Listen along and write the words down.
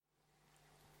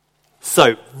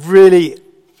So, really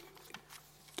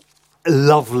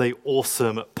lovely,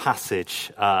 awesome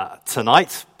passage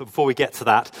tonight. But before we get to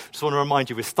that, just want to remind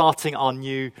you, we started our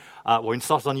new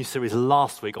series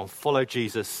last week on Follow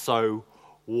Jesus, So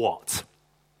What?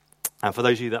 And for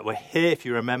those of you that were here, if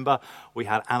you remember, we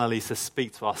had Annalisa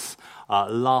speak to us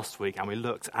last week, and we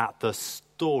looked at the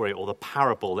story or the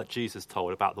parable that Jesus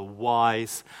told about the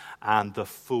wise and the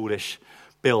foolish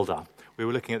builder. We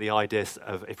were looking at the ideas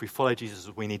of if we follow Jesus,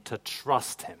 we need to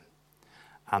trust him.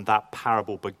 And that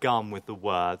parable began with the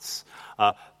words,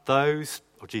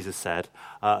 Jesus said,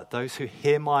 those who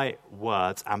hear my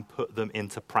words and put them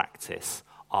into practice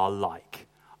are like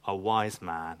a wise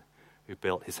man who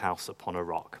built his house upon a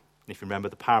rock. And if you remember,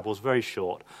 the parable is very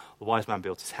short. The wise man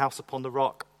built his house upon the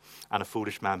rock, and a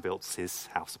foolish man built his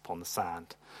house upon the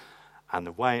sand. And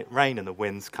the rain and the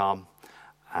winds come,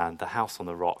 and the house on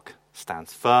the rock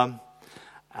stands firm,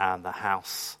 and the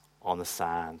house on the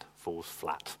sand falls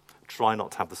flat. Try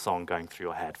not to have the song going through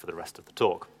your head for the rest of the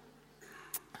talk.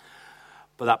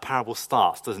 But that parable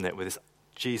starts, doesn't it, with this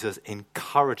Jesus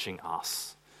encouraging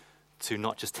us to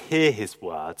not just hear his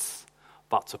words,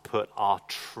 but to put our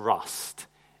trust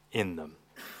in them.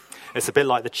 It's a bit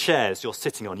like the chairs you're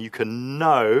sitting on. You can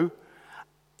know,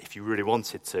 if you really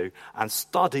wanted to, and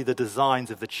study the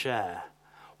designs of the chair,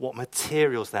 what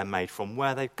materials they're made from,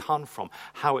 where they've come from,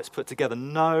 how it's put together.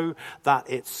 Know that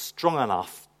it's strong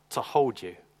enough to hold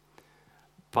you.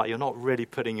 But you're not really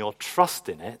putting your trust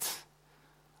in it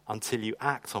until you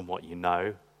act on what you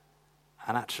know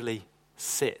and actually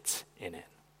sit in it.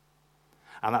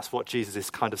 And that's what Jesus is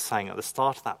kind of saying at the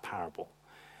start of that parable,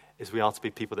 is we are to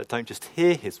be people that don't just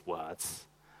hear his words,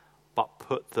 but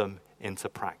put them into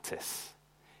practice.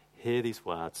 Hear these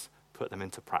words, put them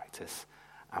into practice,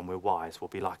 and we're wise. We'll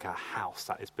be like a house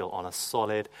that is built on a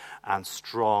solid and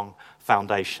strong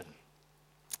foundation.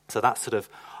 So that's sort of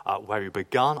where we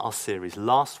began our series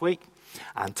last week.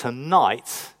 And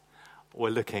tonight,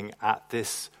 we're looking at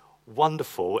this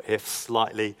wonderful, if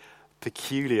slightly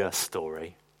peculiar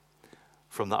story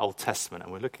from the Old Testament.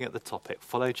 And we're looking at the topic,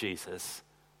 Follow Jesus,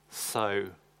 So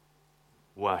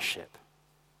Worship.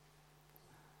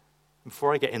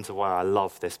 Before I get into why I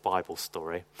love this Bible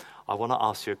story, I want to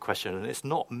ask you a question. And it's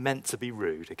not meant to be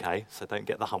rude, okay? So don't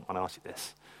get the hump when I ask you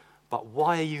this. But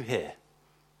why are you here?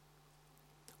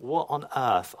 What on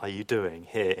earth are you doing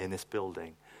here in this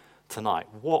building tonight?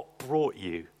 What brought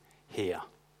you here?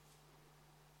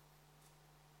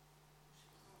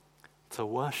 To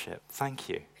worship. Thank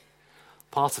you.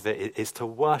 Part of it is to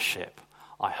worship,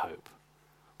 I hope.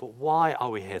 But why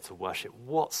are we here to worship?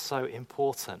 What's so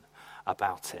important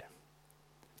about it?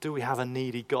 Do we have a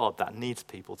needy God that needs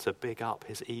people to big up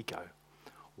his ego?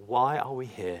 Why are we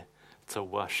here to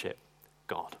worship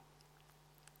God?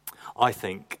 I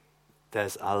think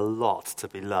there's a lot to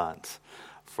be learnt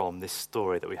from this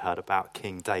story that we heard about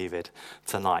King David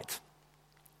tonight.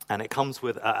 And it comes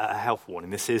with a health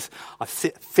warning. I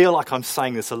feel like I'm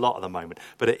saying this a lot at the moment,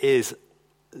 but it is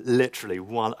literally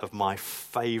one of my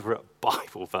favourite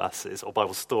Bible verses or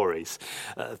Bible stories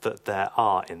that there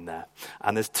are in there.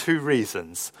 And there's two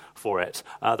reasons for it.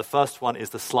 The first one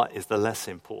is the less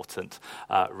important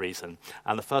reason.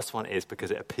 And the first one is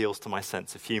because it appeals to my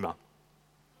sense of humour.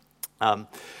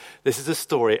 This is a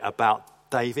story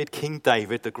about David, King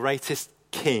David, the greatest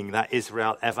king that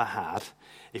Israel ever had.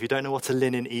 If you don't know what a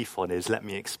linen ephod is, let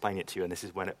me explain it to you, and this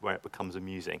is where it becomes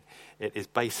amusing. It is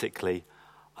basically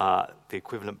the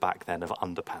equivalent back then of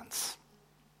underpants.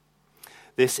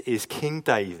 This is King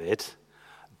David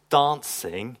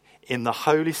dancing in the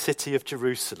holy city of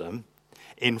Jerusalem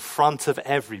in front of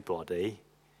everybody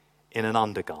in an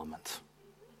undergarment.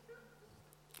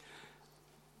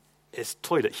 It's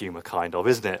toilet humour kind of,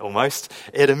 isn't it, almost?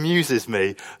 It amuses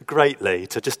me greatly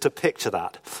to picture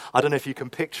that. I don't know if you can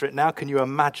picture it now. Can you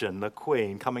imagine the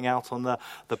Queen coming out on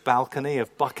the balcony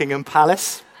of Buckingham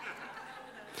Palace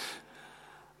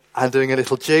and doing a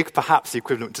little jig? Perhaps the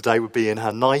equivalent today would be in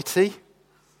her nightie.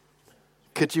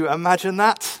 Could you imagine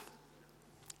that?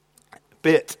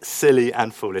 Bit silly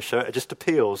and foolish. So it just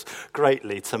appeals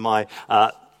greatly to my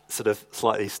sort of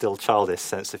slightly still childish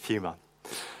sense of humour.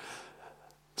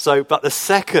 But the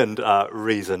second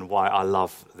reason why I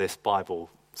love this Bible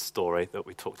story that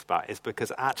we talked about is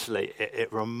because actually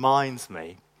it reminds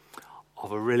me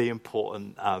of a really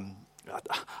important,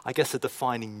 I guess a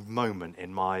defining moment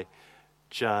in my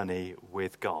journey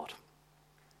with God.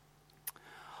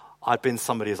 I've been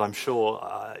somebody, as I'm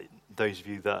sure those of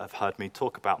you that have heard me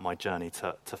talk about my journey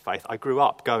to faith, I grew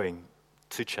up going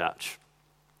to church.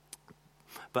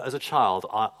 But as a child,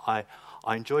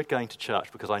 I enjoyed going to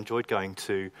church because I enjoyed going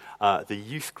to the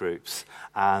youth groups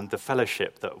and the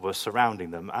fellowship that were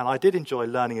surrounding them. And I did enjoy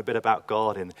learning a bit about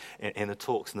God in the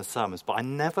talks and the sermons, but I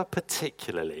never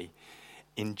particularly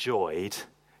enjoyed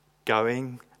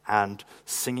going and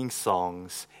singing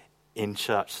songs in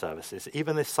church services.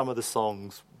 Even if some of the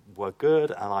songs were good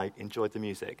and I enjoyed the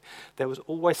music, there was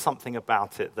always something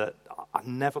about it that I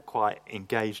never quite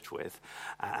engaged with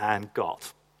and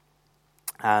got.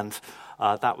 And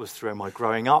that was through my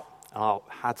growing up. And I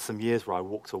had some years where I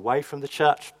walked away from the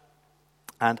church.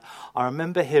 And I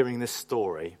remember hearing this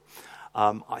story.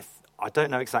 I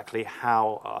don't know exactly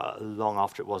how long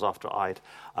after it was after I'd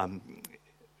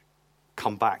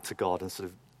come back to God and sort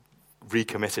of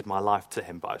recommitted my life to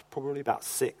him, but it was probably about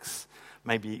 6,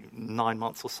 maybe 9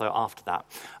 months or so after that.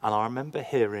 And I remember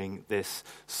hearing this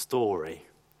story,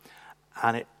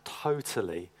 and it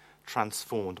totally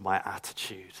transformed my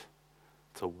attitude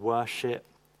to worship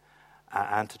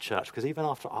and to church. Because even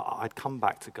after I'd come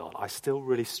back to God, I still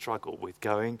really struggled with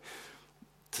going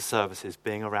to services,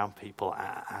 being around people,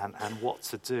 and what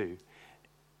to do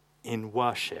in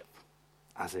worship,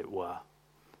 as it were.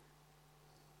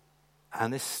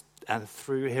 And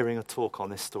through hearing a talk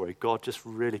on this story, God just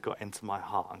really got into my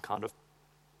heart and kind of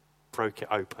broke it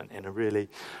open in a really,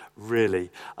 really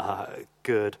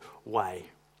good way.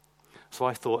 So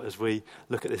I thought, as we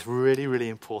look at this really, really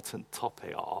important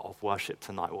topic of worship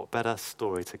tonight, what better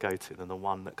story to go to than the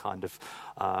one that kind of,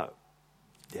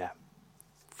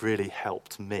 really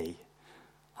helped me.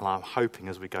 And I'm hoping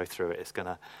as we go through it, it's going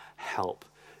to help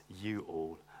you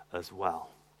all as well.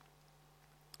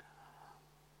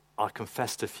 I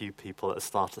confessed to a few people at the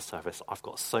start of the service, I've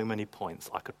got so many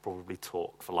points, I could probably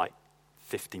talk for like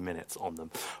 50 minutes on them.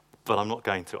 But I'm not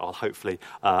going to. I'll hopefully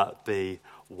be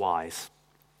wise.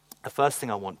 The first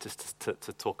thing I want just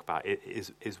to talk about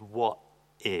is what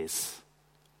is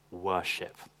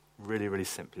worship. Really, really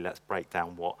simply, let's break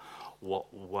down what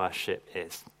worship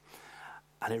is.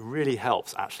 And it really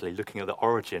helps, actually, looking at the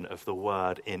origin of the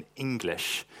word in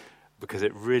English, because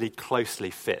it really closely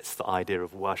fits the idea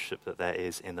of worship that there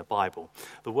is in the Bible.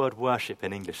 The word worship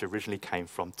in English originally came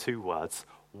from 2 words,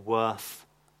 worth,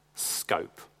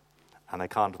 scope. And they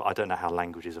kind of, I don't know how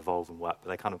languages evolve and work, but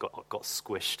they kind of got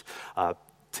squished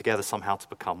together somehow to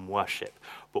become worship.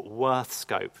 But worth,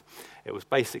 scope, it was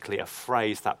basically a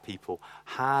phrase that people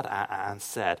had and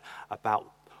said about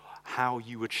how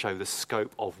you would show the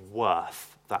scope of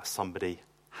worth that somebody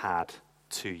had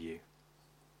to you.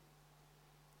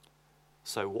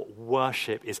 So what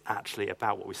worship is actually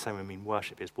about, what we say when we mean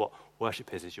worship, is what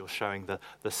worship is you're showing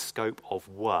the scope of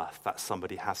worth that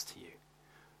somebody has to you.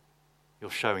 You're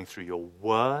showing through your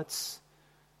words,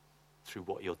 through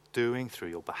what you're doing, through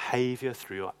your behavior,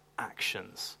 through your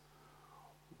actions,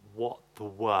 what the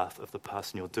worth of the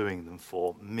person you're doing them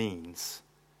for means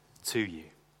to you.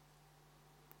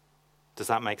 Does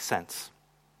that make sense?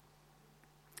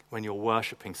 When you're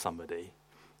worshiping somebody,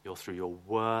 you're through your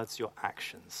words, your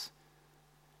actions,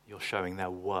 you're showing their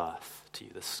worth to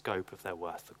you, the scope of their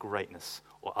worth, the greatness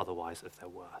or otherwise of their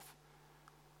worth.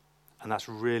 And that's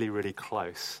really, really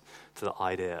close to the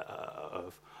idea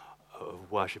of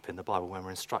worship in the Bible, when we're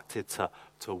instructed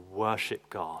to worship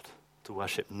God, to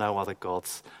worship no other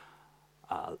gods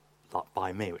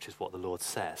by me, which is what the Lord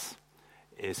says,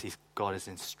 God is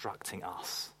instructing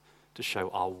us to show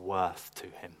our worth to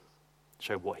him,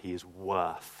 show what he is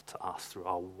worth to us through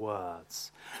our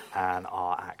words and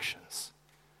our actions.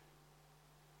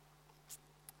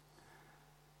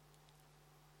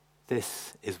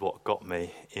 This is what got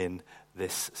me in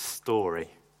this story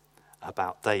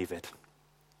about David.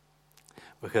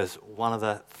 Because one of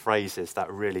the phrases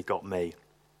that really got me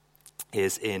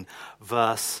is in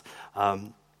verse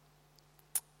 14,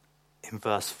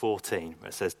 where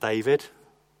it says, David,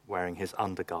 wearing his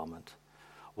undergarment,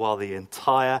 while the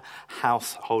entire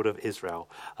household of Israel,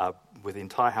 with the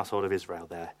entire household of Israel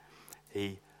there,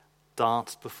 he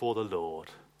danced before the Lord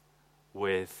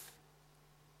with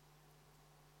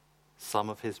some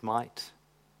of his might,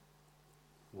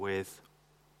 with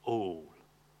all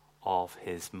of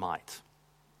his might.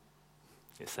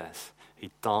 It says,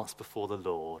 he danced before the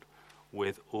Lord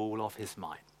with all of his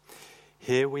might.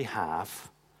 Here we have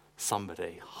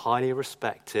somebody highly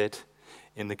respected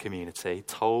in the community,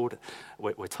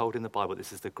 we're told in the Bible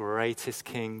this is the greatest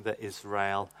king that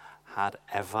Israel had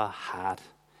ever had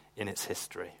in its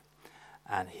history.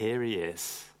 And here he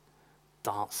is,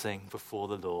 dancing before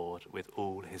the Lord with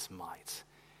all his might.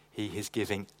 He is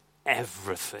giving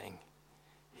everything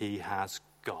he has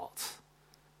got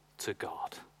to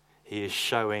God. He is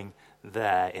showing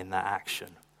there in that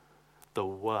action the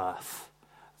worth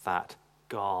that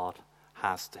God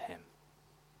has to him.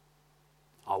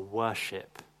 our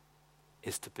worship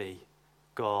is to be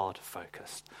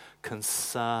God-focused,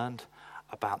 concerned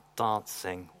about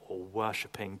dancing or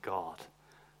worshipping God,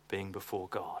 being before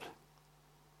God.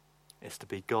 It's to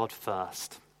be God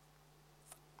first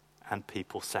and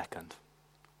people second.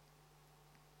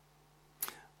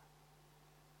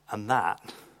 And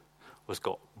that was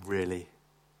really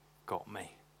got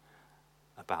me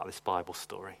about this Bible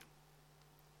story.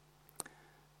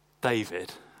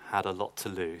 David had a lot to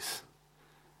lose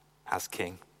as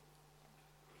king,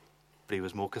 but he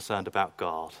was more concerned about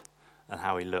God and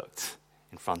how he looked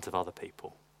in front of other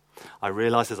people. I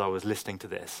realized as I was listening to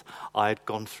this, I had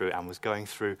gone through and was going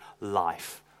through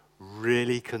life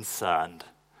really concerned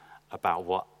about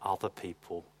what other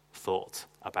people thought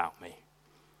about me.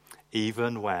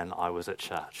 Even when I was at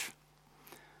church,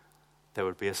 there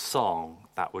would be a song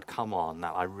that would come on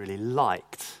that I really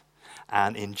liked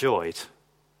and enjoyed.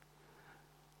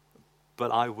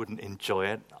 But I wouldn't enjoy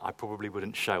it. I probably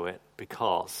wouldn't show it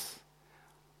because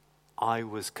I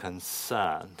was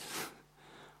concerned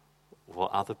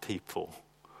what other people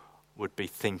would be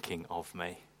thinking of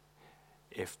me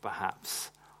if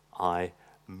perhaps I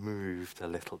moved a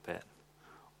little bit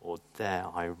or dare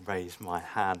I raised my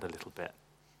hand a little bit.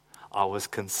 I was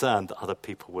concerned that other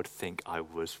people would think I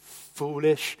was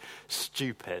foolish,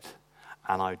 stupid,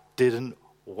 and I didn't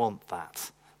want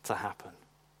that to happen.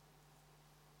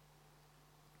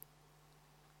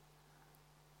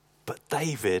 But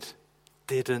David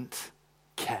didn't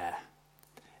care.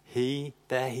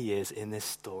 There he is in this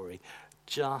story,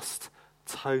 just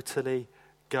totally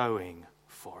going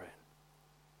for it.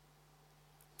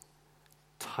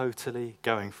 Totally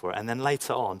going for it. And then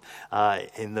later on,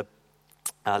 in the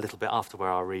a little bit after where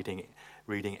our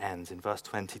reading ends, in verse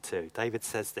 22, David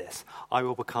says this: I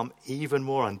will become even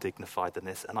more undignified than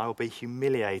this, and I will be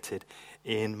humiliated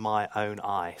in my own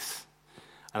eyes.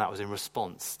 And that was in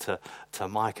response to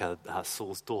Micah,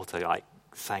 Saul's daughter,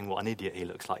 saying what an idiot he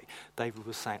looks like. David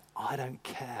was saying, I don't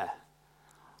care.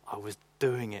 I was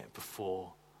doing it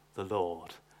before the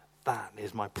Lord. That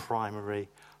is my primary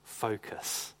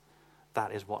focus.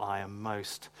 That is what I am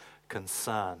most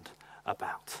concerned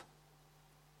about.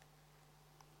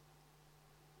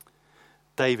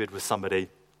 David was somebody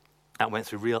that went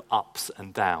through real ups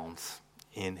and downs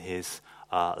in his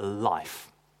life.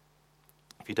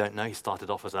 If you don't know, he started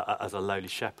off as a lowly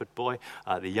shepherd boy,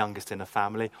 the youngest in the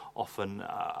family, often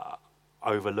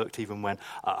overlooked even when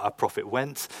a prophet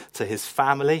went to his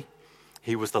family.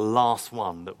 He was the last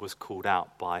one that was called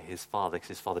out by his father, because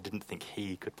his father didn't think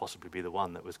he could possibly be the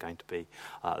one that was going to be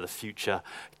the future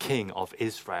king of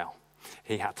Israel.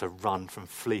 He had to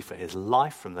flee for his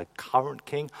life from the current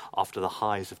king after the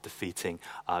highs of defeating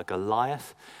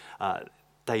Goliath.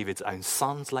 David's own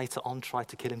sons later on tried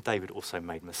to kill him. David also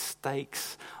made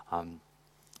mistakes,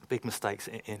 big mistakes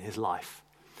in his life.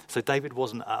 So David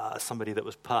wasn't somebody that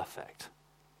was perfect.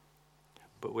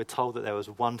 But we're told that there was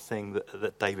one thing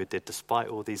that David did, despite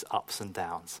all these ups and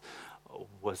downs,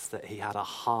 was that he had a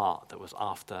heart that was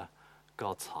after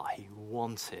God's heart. He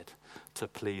wanted to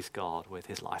please God with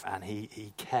his life, and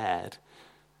he cared,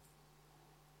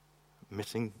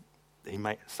 saying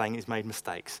he's made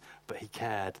mistakes, but he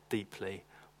cared deeply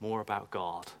more about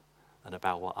God than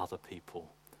about what other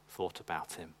people thought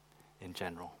about him in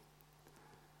general.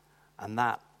 And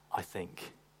that, I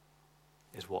think,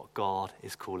 is what God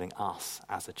is calling us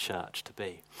as a church to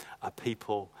be, a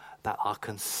people that are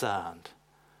concerned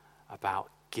about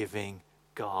giving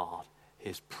God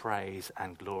his praise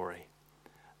and glory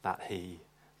that he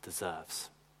deserves.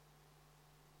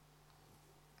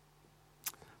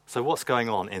 So what's going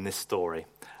on in this story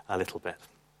a little bit?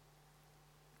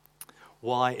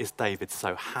 Why is David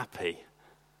so happy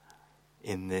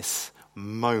in this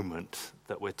moment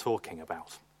that we're talking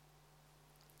about?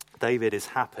 David is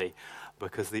happy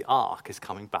because the ark is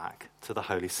coming back to the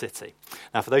holy city.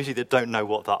 Now, for those of you that don't know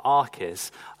what the ark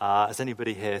is, has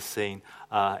anybody here seen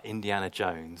Indiana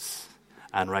Jones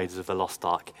and Raiders of the Lost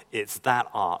Ark? It's that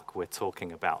ark we're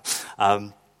talking about.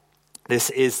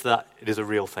 It is a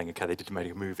real thing, okay? They did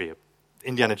make a movie.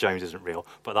 Indiana Jones isn't real,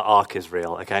 but the ark is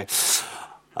real, okay?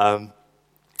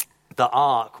 The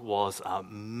ark was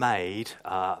made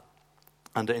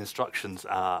under instructions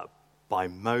by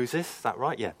Moses. Is that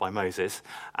right? Yeah, by Moses.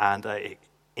 And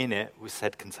in it was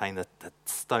said contain the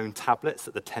stone tablets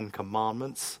that the Ten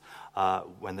Commandments,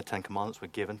 when the Ten Commandments were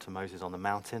given to Moses on the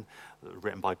mountain,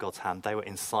 written by God's hand, they were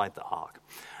inside the ark.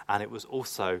 And it was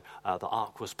also, the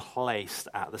ark was placed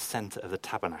at the center of the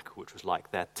tabernacle, which was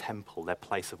like their temple, their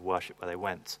place of worship where they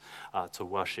went to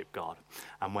worship God.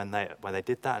 And when they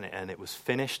did that and it was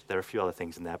finished, there are a few other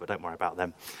things in there, but don't worry about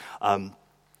them.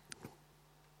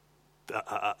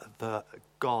 the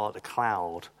God, a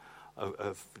cloud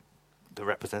that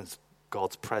represents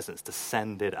God's presence,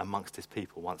 descended amongst his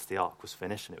people once the ark was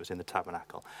finished and it was in the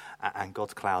tabernacle. And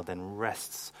God's cloud then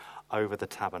rests over the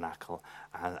tabernacle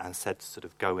and said, sort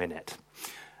of, go in it.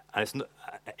 And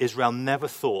Israel never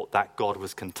thought that God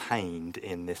was contained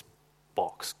in this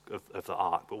box of the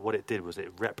ark, but what it did was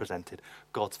it represented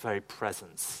God's very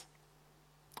presence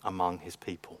among his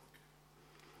people.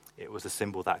 It was a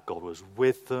symbol that God was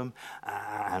with them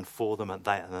and for them, and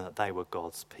that they were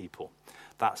God's people.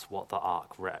 That's what the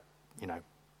ark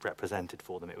represented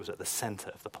for them. It was at the center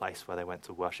of the place where they went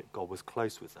to worship. God was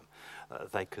close with them.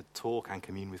 They could talk and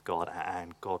commune with God,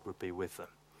 and God would be with them.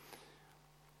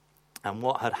 And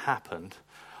what had happened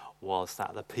was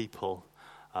that the people,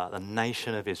 the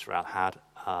nation of Israel, had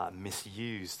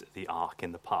misused the ark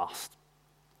in the past.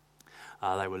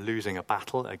 They were losing a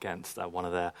battle against one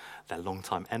of their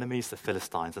longtime enemies, the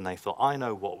Philistines, and they thought, I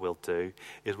know what we'll do,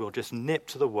 is we'll just nip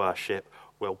to the worship,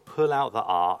 we'll pull out the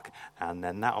ark, and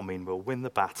then that'll mean we'll win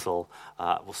the battle,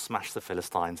 we'll smash the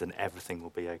Philistines, and everything will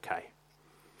be okay.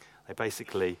 They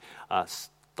basically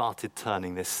started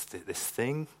turning this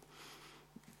thing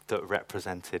that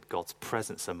represented God's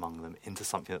presence among them into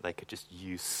something that they could just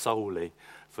use solely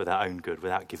for their own good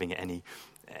without giving it any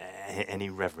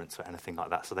reverence or anything like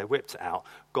that. So they whipped it out.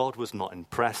 God was not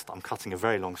impressed. I'm cutting a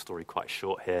very long story quite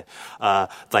short here.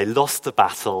 They lost the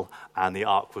battle and the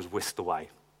ark was whisked away.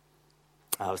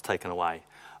 It was taken away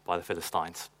by the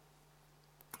Philistines.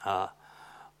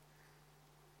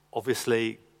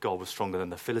 Obviously, God was stronger than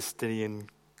the Philistine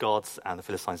gods, and the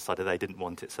Philistines decided they didn't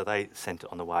want it, so they sent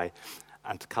it on the way.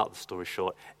 And to cut the story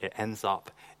short, it ends up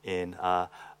in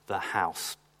the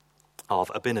house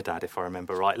of Abinadab, if I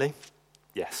remember rightly.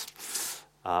 Yes,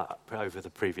 over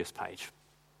the previous page.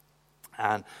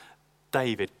 And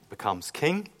David becomes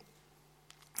king,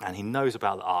 and he knows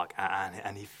about the ark,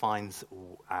 and he finds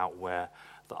out where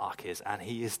the ark is. And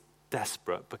he is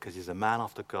desperate, because he's a man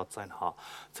after God's own heart,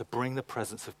 to bring the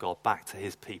presence of God back to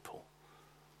his people,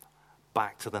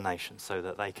 back to the nation, so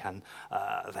that they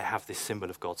have this symbol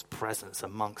of God's presence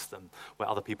amongst them, where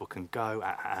other people can go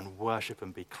and worship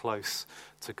and be close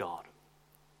to God.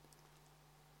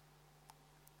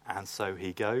 And so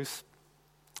he goes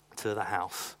to the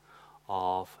house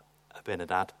of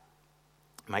Abinadab,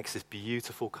 makes this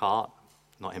beautiful cart,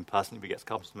 not him personally, but he gets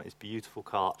customers to make this beautiful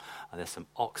cart, and there's some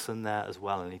oxen there as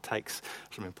well, and he takes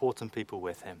some important people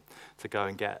with him to go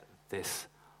and get this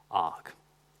ark.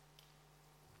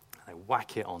 They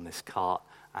whack it on this cart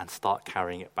and start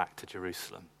carrying it back to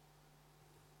Jerusalem.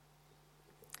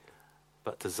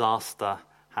 But disaster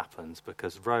happens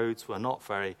because roads were not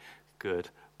very good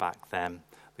back then.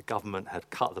 The government had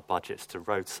cut the budgets to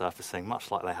road surfacing,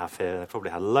 much like they have here. They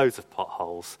probably had loads of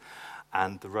potholes,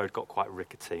 and the road got quite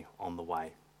rickety on the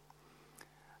way.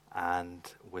 And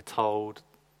we're told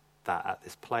that at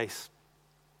this place,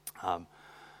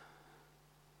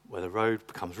 where the road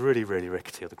becomes really, really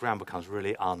rickety, or the ground becomes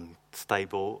really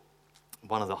unstable,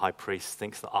 one of the high priests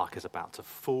thinks the ark is about to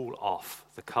fall off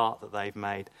the cart that they've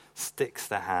made, sticks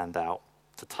their hand out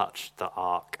to touch the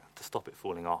ark to stop it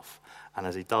falling off. And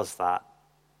as he does that,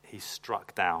 he's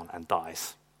struck down and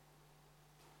dies.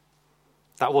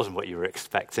 That wasn't what you were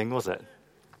expecting, was it?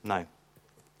 No.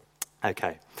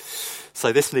 Okay.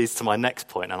 So this leads to my next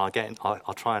point, and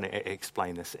I'll try and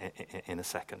explain this in a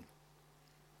second.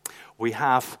 We've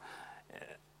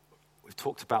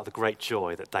talked about the great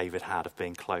joy that David had of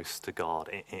being close to God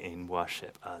in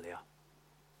worship earlier,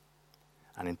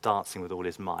 and in dancing with all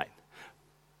his might.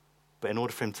 But in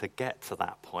order for him to get to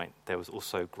that point, there was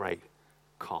also great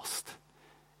cost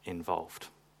involved.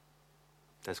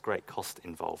 There's great cost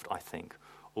involved, I think,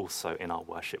 also in our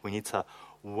worship. We need to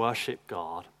worship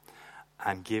God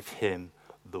and give him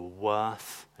the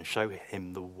worth and show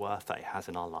him the worth that he has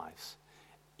in our lives,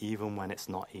 even when it's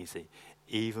not easy,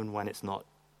 even when it's not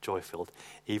joy-filled,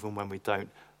 even when we don't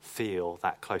feel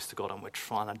that close to God and we're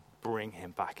trying to bring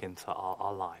him back into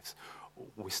our lives.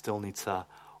 We still need to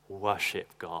worship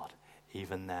God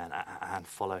even then and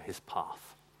follow his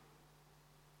path.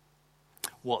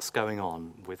 What's going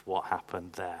on with what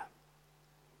happened there?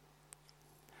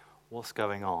 What's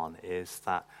going on is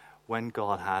that when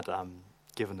God had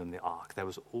given them the ark, there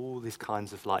was all these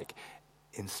kinds of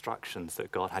instructions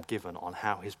that God had given on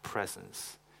how his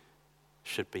presence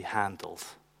should be handled,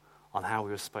 on how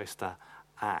we were supposed to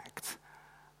act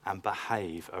and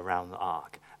behave around the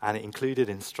ark. And it included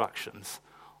instructions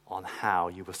on how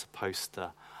you were supposed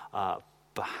to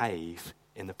behave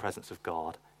in the presence of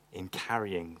God in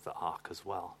carrying the ark as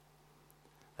well.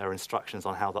 There are instructions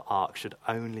on how the ark should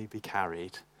only be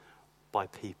carried by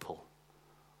people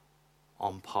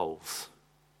on poles.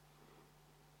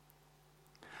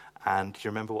 And do you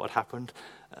remember what had happened?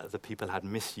 The people had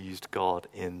misused God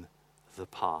in the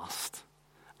past,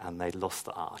 and they'd lost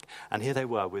the ark. And here they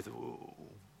were with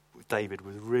David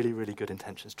with really, really good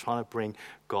intentions, trying to bring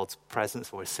God's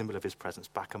presence, or a symbol of his presence,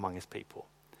 back among his people.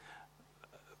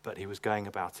 But he was going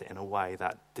about it in a way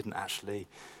that didn't actually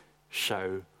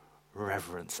show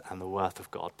reverence and the worth of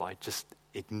God by just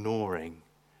ignoring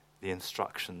the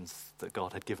instructions that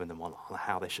God had given them on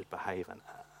how they should behave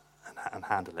and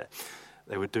handle it.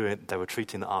 They were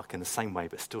treating the ark in the same way,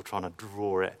 but still trying to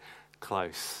draw it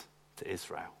close to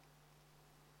Israel.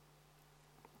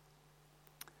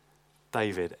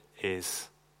 David is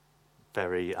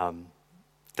very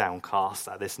downcast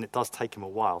at this, and it does take him a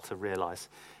while to realize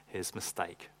his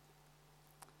mistake.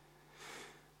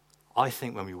 I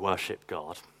think when we worship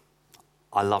God,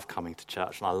 I love coming to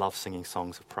church and I love singing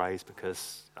songs of praise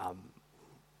because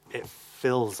it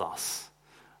fills us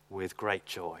with great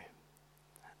joy.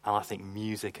 And I think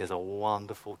music is a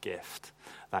wonderful gift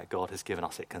that God has given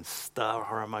us. It can stir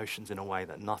our emotions in a way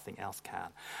that nothing else can.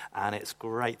 And it's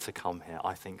great to come here,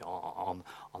 I think, on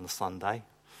the Sunday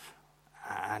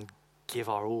and give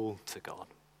our all to God.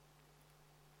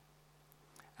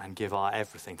 And give our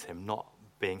everything to him, not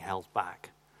being held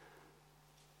back.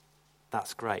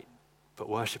 That's great. But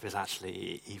worship is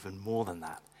actually even more than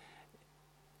that.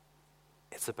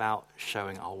 It's about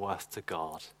showing our worth to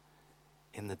God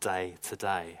in the day to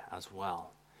day as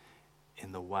well,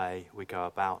 in the way we go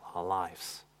about our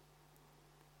lives.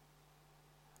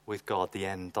 With God, the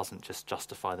end doesn't just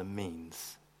justify the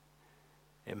means.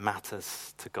 It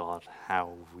matters to God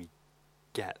how we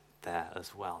get there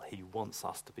as well. He wants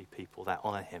us to be people that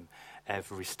honor him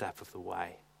every step of the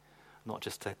way. Not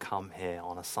just to come here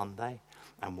on a Sunday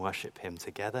and worship him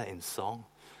together in song,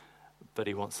 but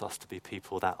he wants us to be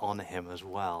people that honor him as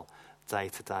well, day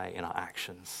to day in our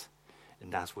actions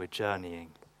and as we're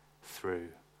journeying through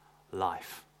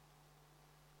life.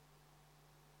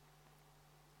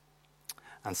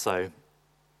 And so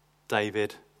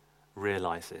David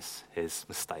realizes his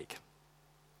mistake.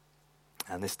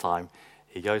 And this time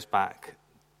he goes back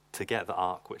to get the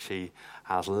ark, which he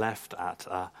has left at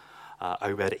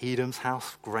Obed-Edom's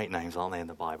house. Great names, aren't they, in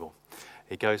the Bible?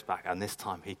 He goes back, and this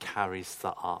time he carries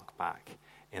the ark back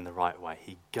in the right way.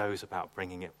 He goes about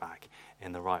bringing it back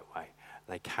in the right way.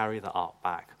 They carry the ark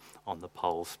back on the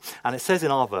poles. And it says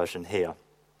in our version here,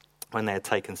 when they had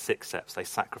taken 6 steps, they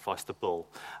sacrificed a bull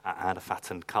and a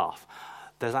fattened calf.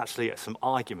 There's actually some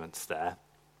arguments there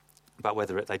about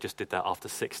whether they just did that after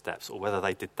 6 steps or whether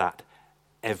they did that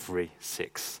every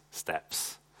 6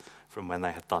 steps from when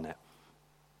they had done it.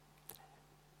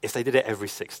 If they did it every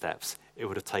 6 steps, it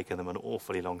would have taken them an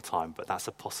awfully long time, but that's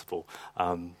a possible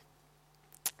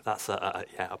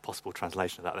possible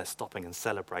translation of that. They're stopping and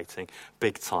celebrating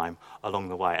big time along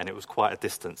the way, and it was quite a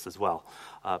distance as well.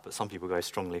 But some people go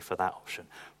strongly for that option.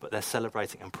 But they're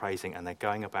celebrating and praising, and they're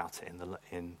going about it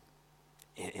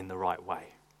in the right way.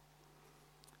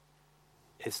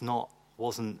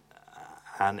 Wasn't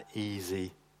an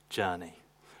easy journey,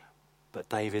 but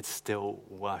David still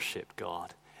worshipped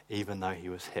God, even though he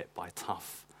was hit by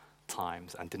tough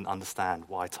times and didn't understand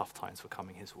why tough times were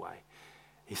coming his way.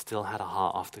 He still had a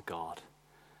heart after God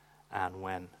and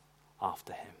went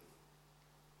after him.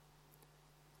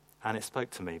 And it spoke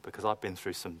to me because I've been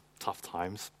through some tough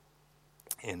times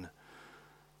in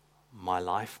my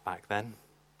life back then.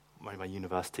 My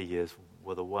university years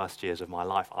were the worst years of my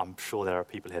life. I'm sure there are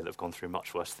people here that have gone through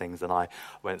much worse things than I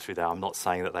went through there. I'm not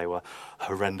saying that they were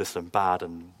horrendous and bad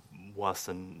and worse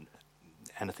than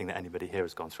anything that anybody here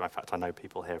has gone through. In fact, I know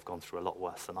people here have gone through a lot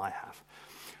worse than I have.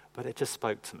 But it just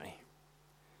spoke to me.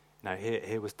 Now,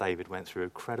 here was David, went through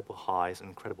incredible highs and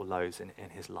incredible lows in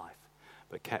his life,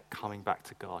 but kept coming back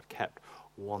to God, kept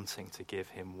wanting to give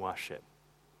him worship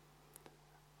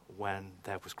when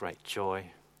there was great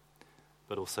joy,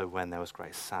 but also when there was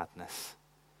great sadness,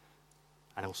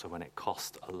 and also when it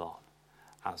cost a lot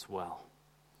as well.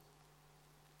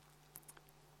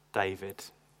 David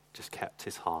just kept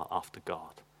his heart after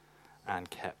God and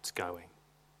kept going.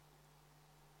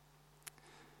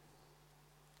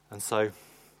 And so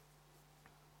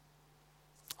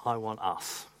I want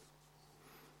us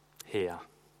here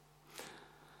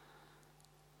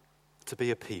to be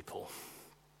a people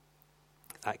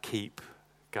that keep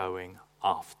going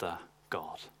after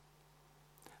God,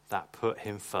 that put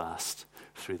him first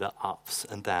through the ups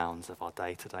and downs of our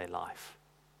day-to-day life,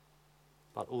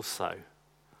 but also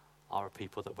are a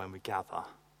people that when we gather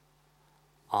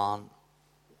aren't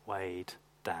weighed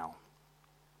down.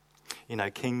 You know,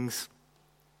 kings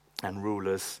and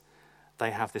rulers, they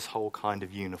have this whole kind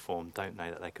of uniform, don't they,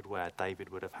 that they could wear. David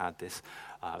would have had this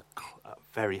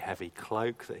very heavy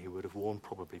cloak that he would have worn,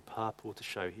 probably purple, to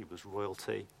show he was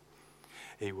royalty.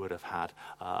 He would have had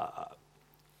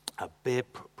a bib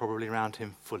probably around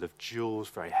him full of jewels,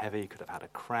 very heavy. He could have had a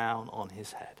crown on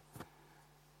his head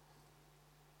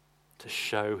to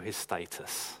show his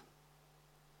status.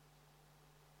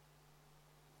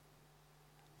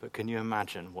 But can you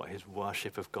imagine what his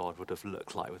worship of God would have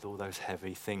looked like with all those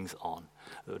heavy things on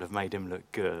that would have made him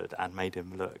look good and made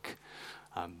him look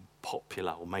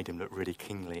popular, or made him look really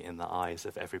kingly in the eyes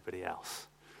of everybody else?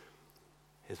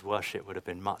 His worship would have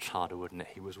been much harder, wouldn't it?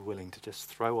 He was willing to just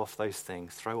throw off those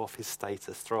things, throw off his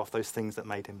status, throw off those things that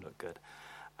made him look good,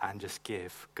 and just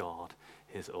give God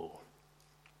his all.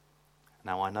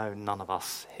 Now, I know none of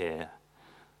us here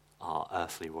are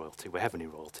earthly royalty. We're heavenly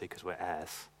royalty because we're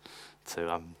heirs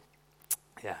to,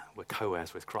 we're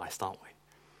co-heirs with Christ, aren't we?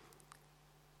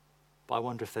 But I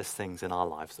wonder if there's things in our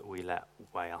lives that we let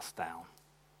weigh us down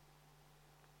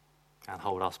and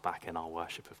hold us back in our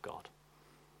worship of God.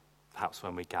 Perhaps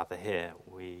when we gather here,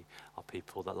 we are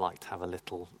people that like to have a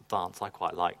little dance. I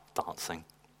quite like dancing.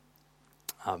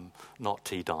 Not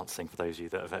tea dancing, for those of you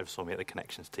that have ever saw me at the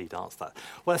Connections tea dance.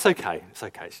 Well, it's okay. It's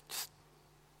okay. It's just,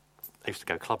 I used to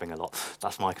go clubbing a lot.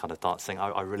 That's my kind of dancing.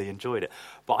 I really enjoyed it.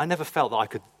 But I never felt that I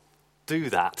could do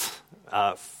that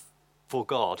for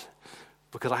God,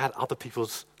 because I had other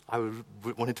people's, I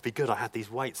wanted to be good. I had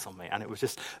these weights on me. And it was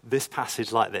just this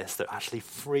passage like this that actually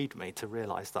freed me to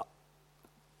realize that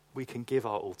we can give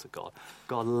our all to God.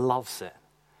 God loves it,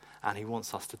 and he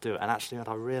wants us to do it. And actually, when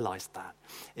I realized that,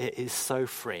 it is so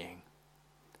freeing.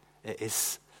 It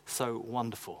is so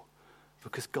wonderful,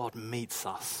 because God meets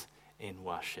us in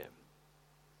worship.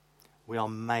 We are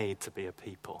made to be a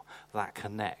people that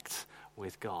connect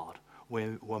with God.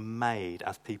 We were made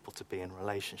as people to be in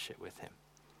relationship with him.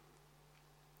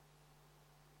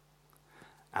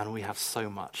 And we have so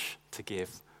much to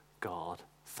give God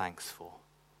thanks for.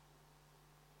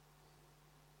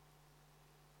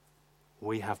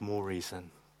 We have more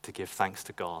reason to give thanks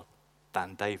to God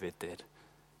than David did,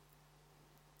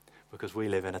 because we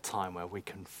live in a time where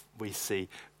we see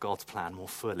God's plan more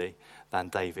fully than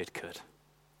David could.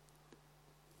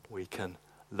 We can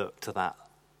look to that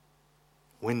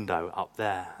window up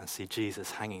there and see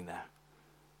Jesus hanging there.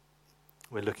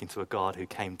 We're looking to a God who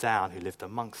came down, who lived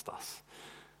amongst us,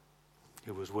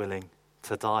 who was willing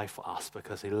to die for us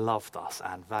because he loved us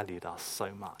and valued us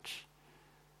so much.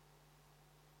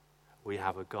 We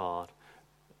have a God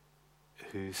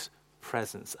whose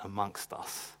presence amongst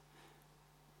us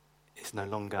is no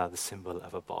longer the symbol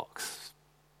of a box,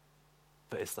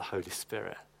 but it's the Holy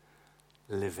Spirit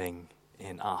living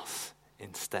in us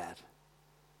instead.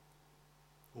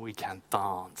 We can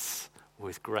dance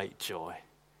with great joy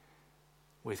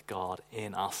with God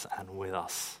in us and with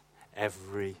us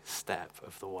every step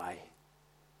of the way.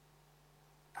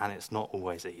 And it's not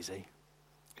always easy.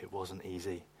 It wasn't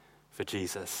easy for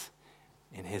Jesus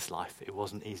in his life. It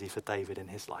wasn't easy for David in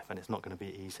his life, and it's not going to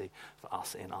be easy for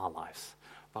us in our lives.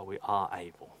 But we are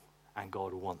able, and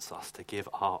God wants us to give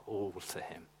our all to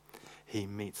him. He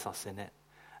meets us in it,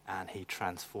 and he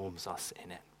transforms us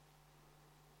in it.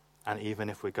 And even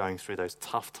if we're going through those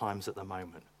tough times at the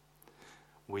moment,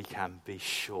 we can be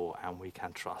sure and we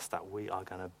can trust that we are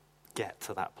going to get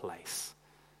to that place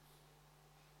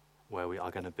where we are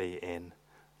going to be in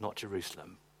not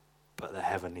Jerusalem, but the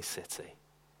heavenly city,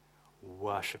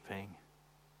 worshipping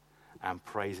and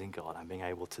praising God and being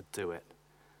able to do it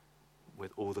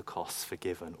with all the costs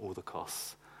forgiven, all the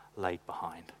costs laid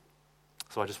behind.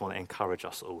 So I just want to encourage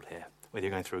us all here, whether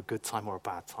you're going through a good time or a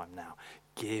bad time now,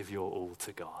 give your all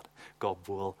to God.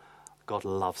 God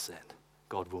loves it.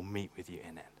 God will meet with you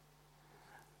in it.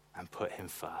 And put him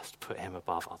first, put him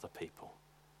above other people.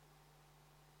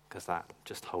 Because that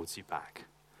just holds you back,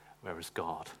 whereas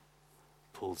God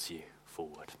pulls you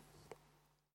forward.